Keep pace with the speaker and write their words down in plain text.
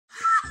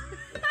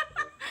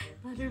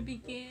her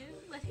begin.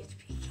 Let it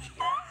begin.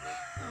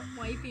 I'm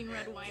wiping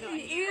red wine on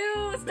you.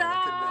 Ew,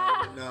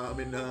 stop! Help!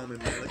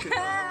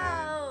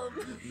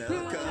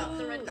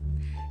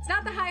 It's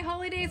not the high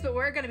holidays, but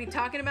we're gonna be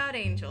talking about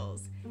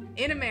angels.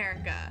 In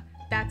America.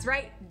 That's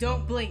right,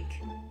 don't blink.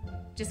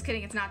 Just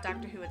kidding, it's not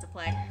Doctor Who, it's a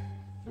play.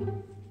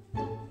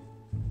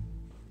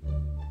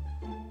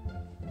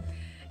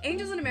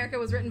 Angels in America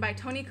was written by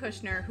Tony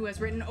Kushner, who has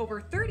written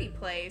over 30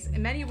 plays,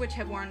 and many of which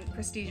have won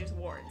prestigious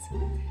awards.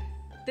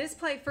 This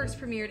play first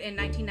premiered in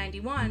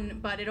 1991,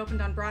 but it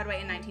opened on Broadway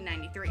in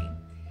 1993.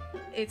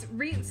 It's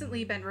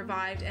recently been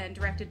revived and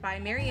directed by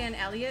Marianne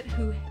Elliott,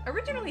 who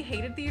originally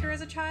hated theater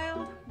as a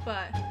child,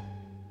 but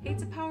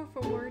hate's a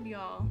powerful word,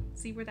 y'all.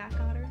 See where that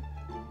got her?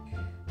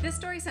 This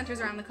story centers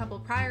around the couple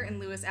Pryor and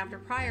Lewis after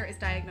Pryor is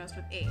diagnosed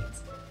with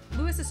AIDS.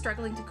 Lewis is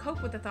struggling to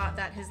cope with the thought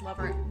that his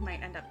lover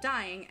might end up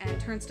dying and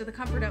turns to the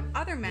comfort of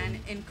other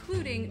men,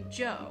 including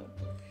Joe.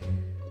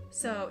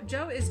 So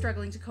Joe is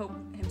struggling to cope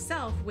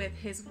himself with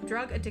his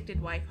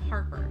drug-addicted wife,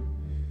 Harper.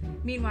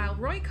 Meanwhile,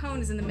 Roy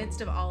Cohn is in the midst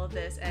of all of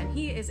this, and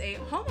he is a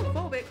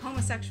homophobic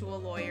homosexual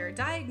lawyer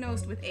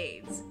diagnosed with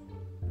AIDS.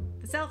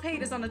 The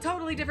self-hate is on a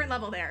totally different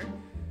level there.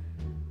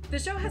 The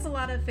show has a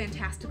lot of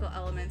fantastical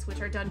elements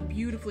which are done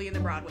beautifully in the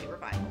Broadway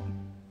revival.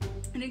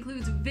 It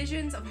includes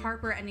visions of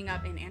Harper ending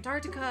up in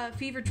Antarctica,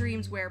 fever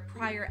dreams where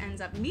Pryor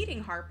ends up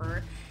meeting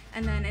Harper,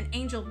 and then an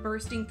angel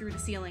bursting through the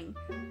ceiling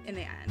in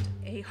the end.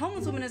 A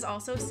homeless woman is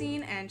also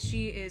seen, and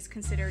she is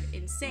considered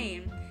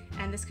insane,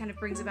 and this kind of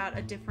brings about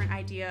a different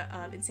idea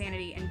of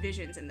insanity and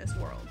visions in this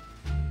world.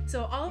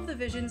 So all of the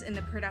visions in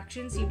the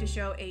production seem to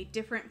show a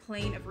different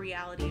plane of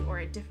reality or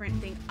a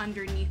different thing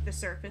underneath the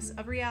surface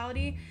of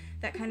reality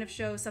that kind of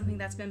shows something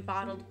that's been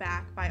bottled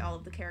back by all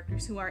of the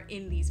characters who are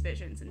in these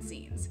visions and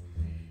scenes.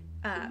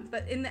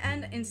 But in the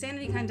end,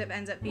 Insanity kind of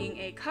ends up being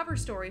a cover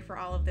story for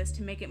all of this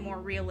to make it more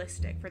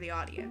realistic for the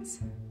audience.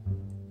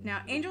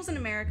 Now, Angels in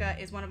America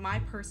is one of my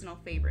personal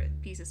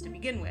favorite pieces to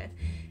begin with,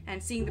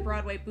 and seeing the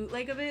Broadway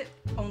bootleg of it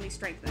only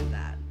strengthened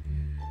that.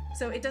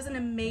 So it does an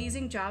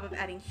amazing job of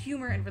adding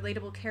humor and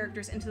relatable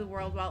characters into the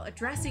world while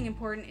addressing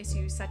important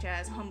issues such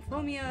as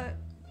homophobia,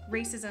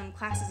 racism,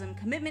 classism,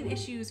 commitment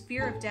issues,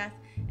 fear of death,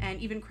 and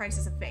even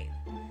crisis of faith.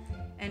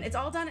 And it's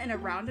all done in a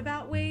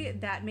roundabout way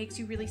that makes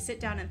you really sit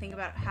down and think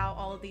about how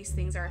all of these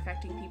things are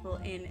affecting people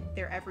in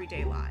their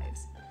everyday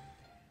lives.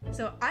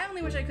 So I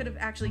only wish I could have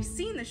actually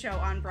seen the show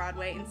on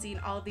Broadway and seen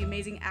all of the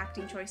amazing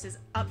acting choices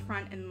up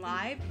front and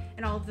live,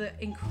 and all of the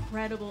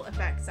incredible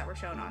effects that were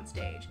shown on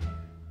stage.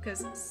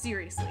 Because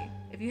seriously,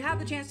 if you have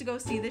the chance to go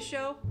see this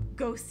show,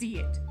 go see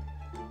it.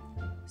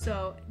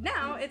 So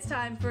now it's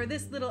time for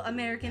this little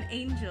American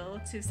angel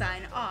to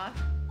sign off,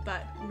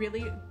 but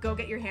really go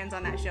get your hands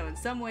on that show in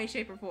some way,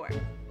 shape, or form.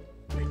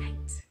 Good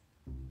night.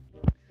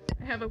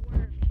 I have a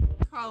worm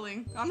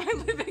crawling on my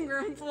living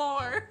room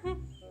floor.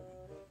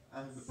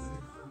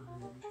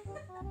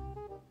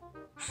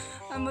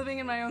 I'm living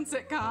in my own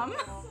sitcom.